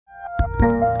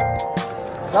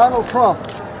Donald Trump,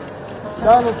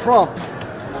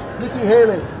 Nikki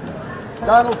Haley,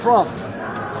 Donald Trump.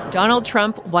 Donald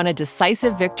Trump won a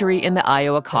decisive victory in the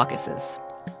Iowa caucuses.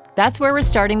 That's where we're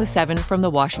starting the 7 from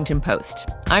the Washington Post.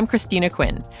 I'm Christina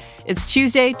Quinn. It's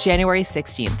Tuesday, January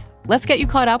 16th. Let's get you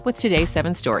caught up with today's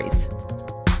 7 stories.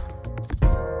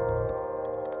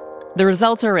 The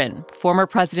results are in. Former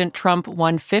President Trump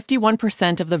won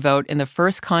 51% of the vote in the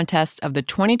first contest of the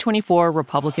 2024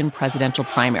 Republican presidential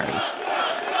primaries.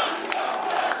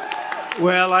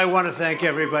 Well, I want to thank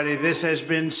everybody. This has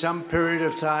been some period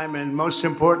of time, and most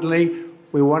importantly,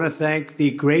 we want to thank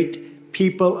the great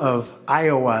people of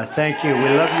Iowa. Thank you. We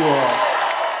love you all.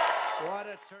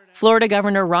 Florida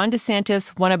Governor Ron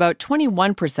DeSantis won about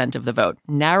 21% of the vote,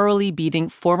 narrowly beating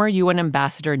former UN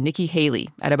Ambassador Nikki Haley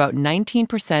at about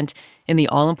 19% in the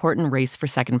all-important race for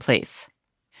second place.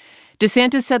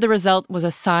 DeSantis said the result was a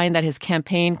sign that his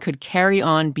campaign could carry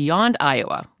on beyond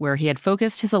Iowa, where he had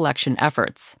focused his election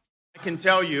efforts. I can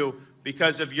tell you,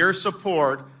 because of your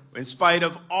support, in spite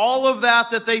of all of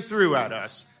that they threw at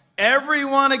us,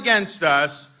 everyone against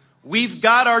us, we've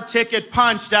got our ticket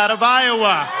punched out of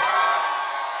Iowa.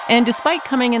 And despite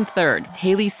coming in third,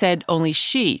 Haley said only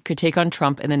she could take on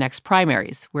Trump in the next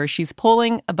primaries, where she's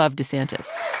polling above DeSantis.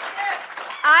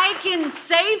 I can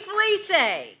safely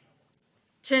say,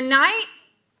 tonight,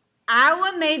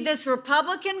 Iowa made this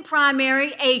Republican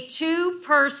primary a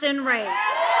 2-person race.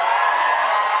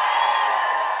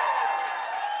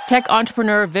 Tech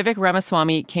entrepreneur Vivek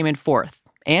Ramaswamy came in fourth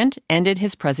and ended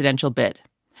his presidential bid.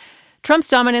 Trump's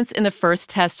dominance in the first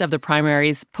test of the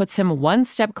primaries puts him one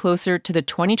step closer to the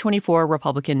 2024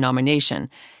 Republican nomination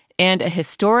and a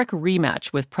historic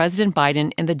rematch with President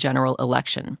Biden in the general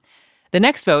election. The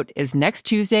next vote is next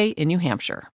Tuesday in New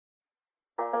Hampshire.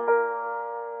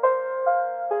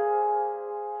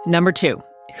 Number 2,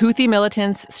 Houthi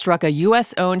militants struck a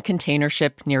U.S.-owned container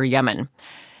ship near Yemen.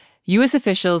 U.S.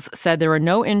 officials said there were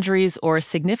no injuries or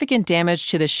significant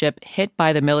damage to the ship hit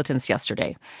by the militants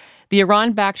yesterday. The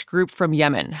Iran-backed group from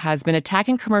Yemen has been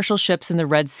attacking commercial ships in the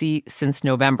Red Sea since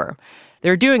November.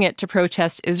 They're doing it to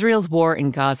protest Israel's war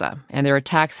in Gaza, and their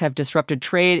attacks have disrupted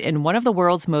trade in one of the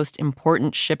world's most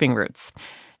important shipping routes.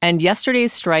 And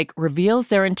yesterday's strike reveals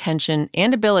their intention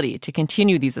and ability to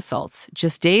continue these assaults,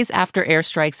 just days after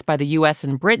airstrikes by the U.S.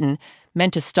 and Britain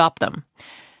meant to stop them.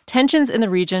 Tensions in the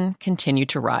region continue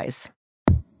to rise.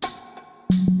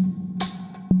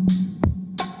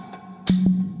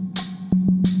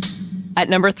 At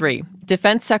number 3,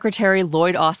 Defense Secretary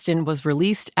Lloyd Austin was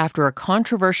released after a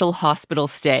controversial hospital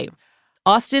stay.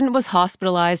 Austin was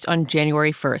hospitalized on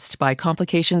January 1st by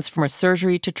complications from a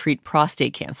surgery to treat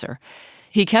prostate cancer.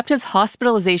 He kept his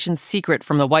hospitalization secret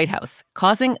from the White House,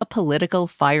 causing a political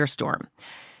firestorm.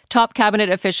 Top cabinet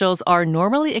officials are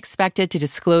normally expected to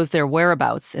disclose their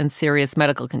whereabouts in serious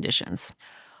medical conditions.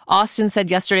 Austin said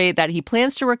yesterday that he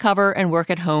plans to recover and work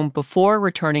at home before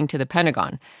returning to the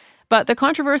Pentagon. But the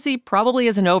controversy probably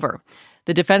isn't over.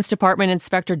 The Defense Department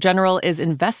Inspector General is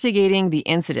investigating the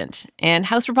incident, and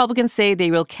House Republicans say they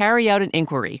will carry out an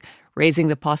inquiry, raising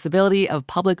the possibility of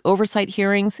public oversight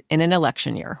hearings in an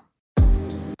election year.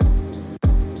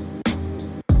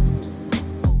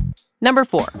 Number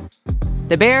 4.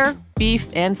 The Bear, Beef,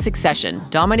 and Succession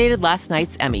dominated last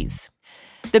night's Emmys.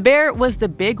 The Bear was the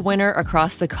big winner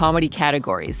across the comedy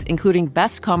categories, including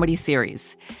Best Comedy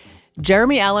Series.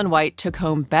 Jeremy Allen White took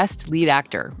home Best Lead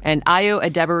Actor, and Ayo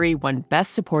Edebiri won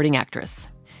Best Supporting Actress.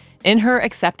 In her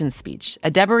acceptance speech,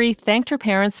 Edebiri thanked her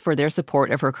parents for their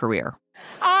support of her career.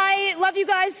 I love you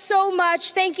guys so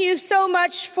much. Thank you so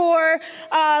much for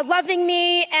loving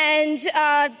me and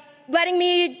letting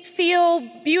me feel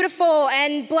beautiful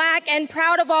and Black and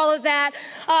proud of all of that.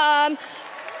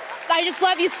 I just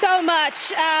love you so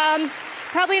much.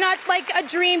 Probably not like a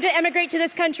dream to emigrate to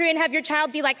this country and have your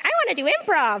child be like, I want to do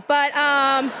improv, but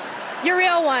you're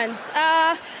real ones.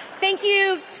 Thank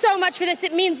you so much for this.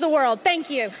 It means the world. Thank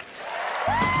you.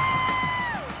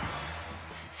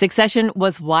 Succession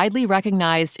was widely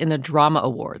recognized in the Drama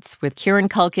Awards, with Kieran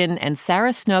Culkin and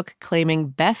Sarah Snook claiming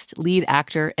Best Lead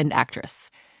Actor and Actress.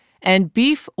 And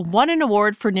Beef won an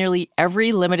award for nearly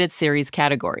every limited series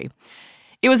category.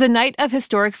 It was a night of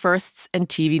historic firsts and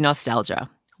TV nostalgia.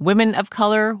 Women of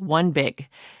color won big.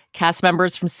 Cast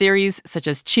members from series such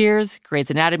as Cheers,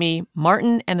 Grey's Anatomy,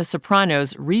 Martin, and The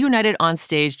Sopranos reunited on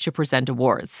stage to present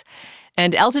awards.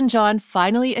 And Elton John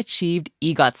finally achieved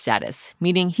EGOT status,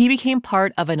 meaning he became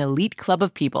part of an elite club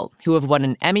of people who have won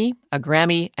an Emmy, a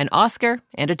Grammy, an Oscar,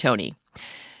 and a Tony.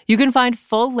 You can find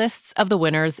full lists of the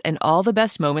winners and all the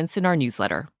best moments in our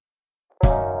newsletter.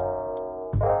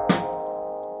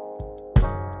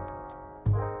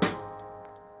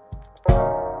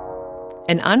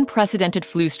 An unprecedented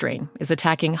flu strain is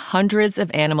attacking hundreds of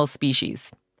animal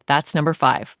species. That's number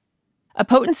 5. A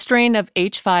potent strain of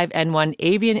H5N1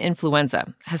 avian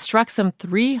influenza has struck some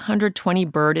 320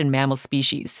 bird and mammal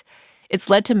species. It's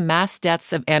led to mass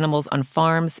deaths of animals on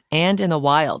farms and in the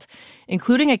wild,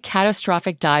 including a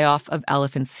catastrophic die-off of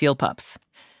elephant seal pups.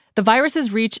 The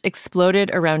virus's reach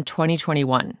exploded around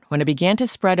 2021 when it began to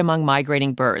spread among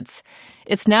migrating birds.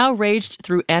 It's now raged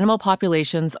through animal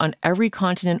populations on every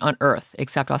continent on Earth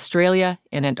except Australia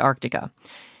and Antarctica.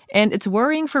 And it's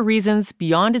worrying for reasons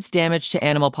beyond its damage to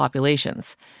animal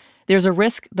populations. There's a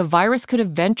risk the virus could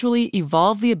eventually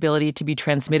evolve the ability to be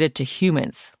transmitted to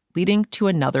humans, leading to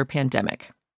another pandemic.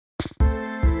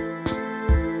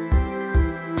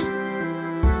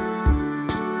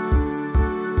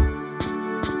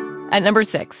 At number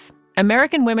 6,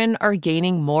 American women are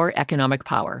gaining more economic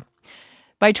power.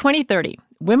 By 2030,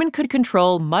 women could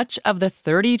control much of the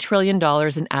 $30 trillion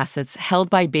in assets held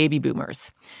by baby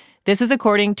boomers. This is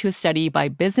according to a study by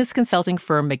business consulting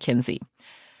firm McKinsey.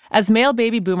 As male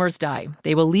baby boomers die,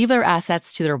 they will leave their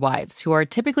assets to their wives, who are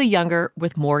typically younger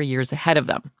with more years ahead of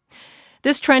them.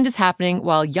 This trend is happening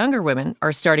while younger women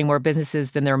are starting more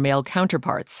businesses than their male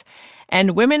counterparts,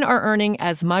 and women are earning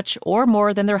as much or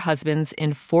more than their husbands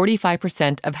in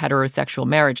 45% of heterosexual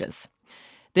marriages.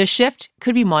 This shift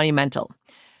could be monumental.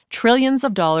 Trillions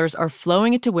of dollars are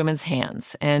flowing into women's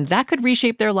hands, and that could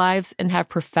reshape their lives and have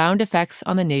profound effects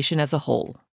on the nation as a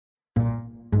whole.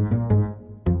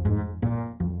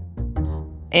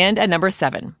 And at number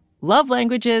 7, love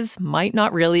languages might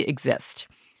not really exist.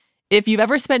 If you've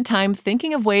ever spent time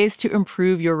thinking of ways to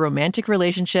improve your romantic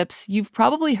relationships, you've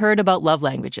probably heard about love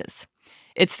languages.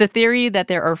 It's the theory that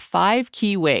there are 5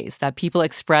 key ways that people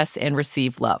express and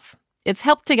receive love. It's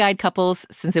helped to guide couples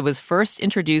since it was first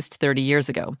introduced 30 years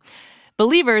ago.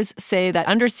 Believers say that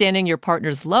understanding your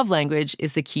partner's love language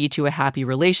is the key to a happy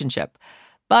relationship.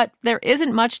 But there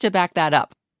isn't much to back that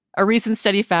up. A recent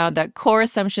study found that core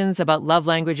assumptions about love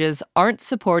languages aren't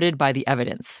supported by the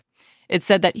evidence. It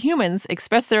said that humans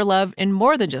express their love in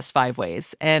more than just 5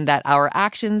 ways, and that our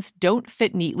actions don't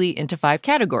fit neatly into 5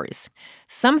 categories.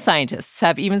 Some scientists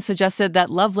have even suggested that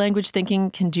love language thinking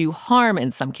can do harm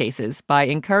in some cases by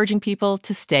encouraging people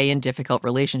to stay in difficult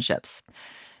relationships.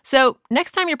 So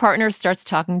next time your partner starts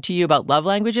talking to you about love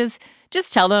languages,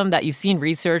 just tell them that you've seen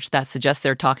research that suggests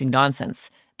they're talking nonsense.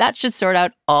 That should sort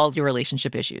out all your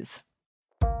relationship issues.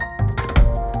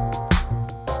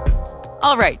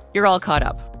 All right, you're all caught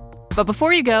up. But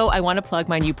before you go, I want to plug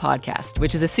my new podcast,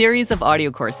 which is a series of audio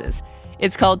courses.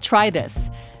 It's called Try This.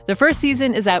 The first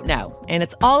season is out now, and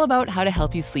it's all about how to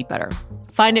help you sleep better.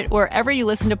 Find it wherever you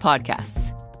listen to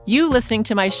podcasts. You listening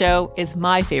to my show is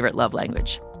my favorite love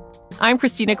language. I'm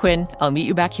Christina Quinn. I'll meet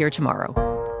you back here tomorrow.